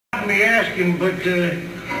pardon me asking, but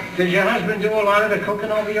does your husband do a lot of the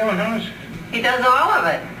cooking over your house? He does all of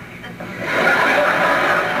it.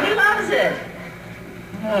 He loves it.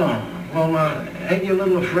 Oh, well, ain't you a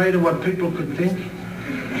little afraid of what people could think?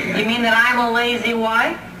 You mean that I'm a lazy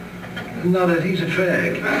wife? No, that he's a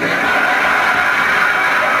fag. Is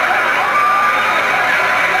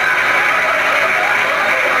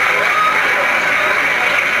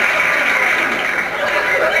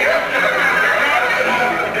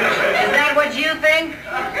that what you think?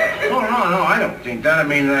 Oh, no, I don't think that. I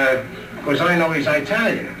mean, because I know he's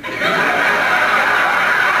Italian.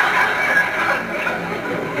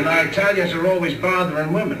 You know, Italians are always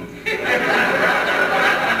bothering women.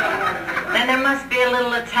 Then there must be a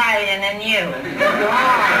little Italian in you.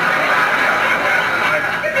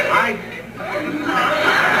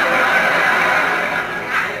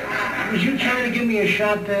 Was you trying to give me a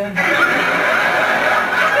shot there? No,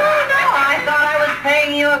 I thought I was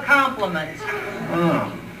paying you a compliment.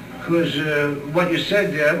 Oh, because what you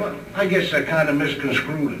said there, well, I guess I kind of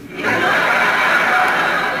misconstrued it.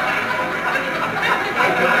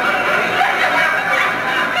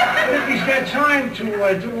 If he's got time to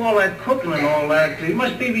do all that cooking and all that, he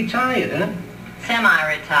must be retired, huh?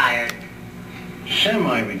 Semi-retired.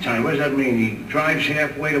 Semi-retired? What does that mean? He drives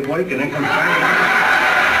halfway to work and then comes back?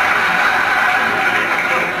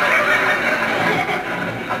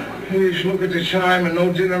 Please look at the time and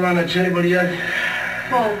no dinner on the table yet.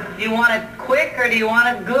 Well, do you want it quick or do you want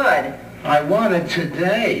it good? I want it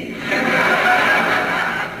today.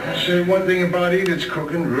 I'll say one thing about Edith's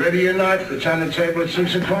cooking, ready or not, it's on the table at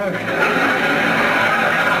 6 o'clock.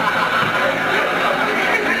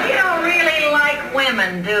 You don't really like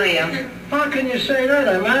women, do you? How can you say that?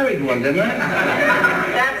 I married one, didn't I?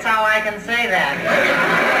 That's how I can say that.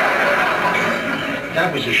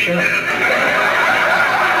 That was a shame.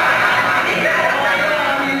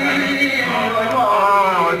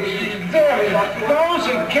 Goes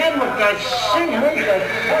again with that singing. I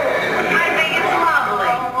think it's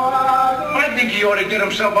lovely. I think he ought to get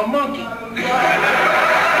himself a monkey.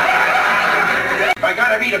 If I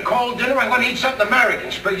gotta eat a cold dinner, I'm gonna eat something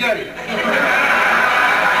American, spaghetti.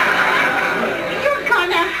 You're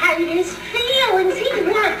gonna hurt his feelings. He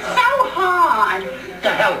worked so hard. The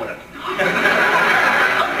hell with him.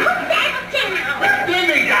 Put that down. Give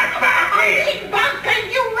me that back here. Archie Bunker,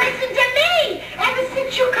 you listen to me. Ever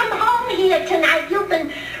since you come home here tonight, you've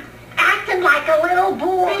been acting like a little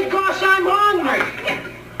boy. Because I'm hungry. And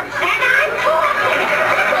I'm talking.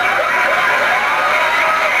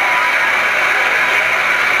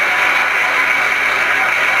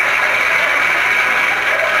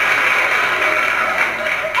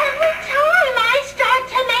 Every time I start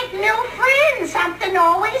to make new friends, something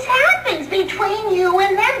always happens between you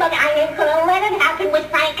and them, but I ain't gonna let it happen with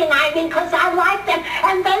Frank and Irene because I like them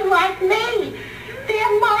and they like me.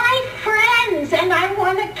 They're my friends and I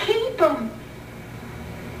want to keep them.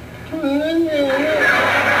 What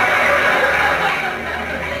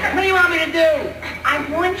do you want me to do? I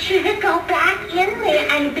want you to go back in there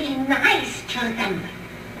and be nice to them.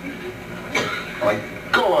 Like,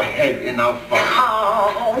 go ahead and I'll follow.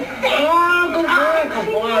 Oh, thank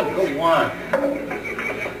Go on.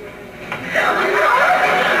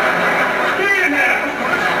 Stand there!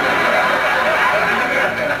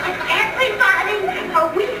 Everybody,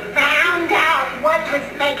 we found out what was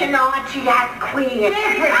making Archie act queer.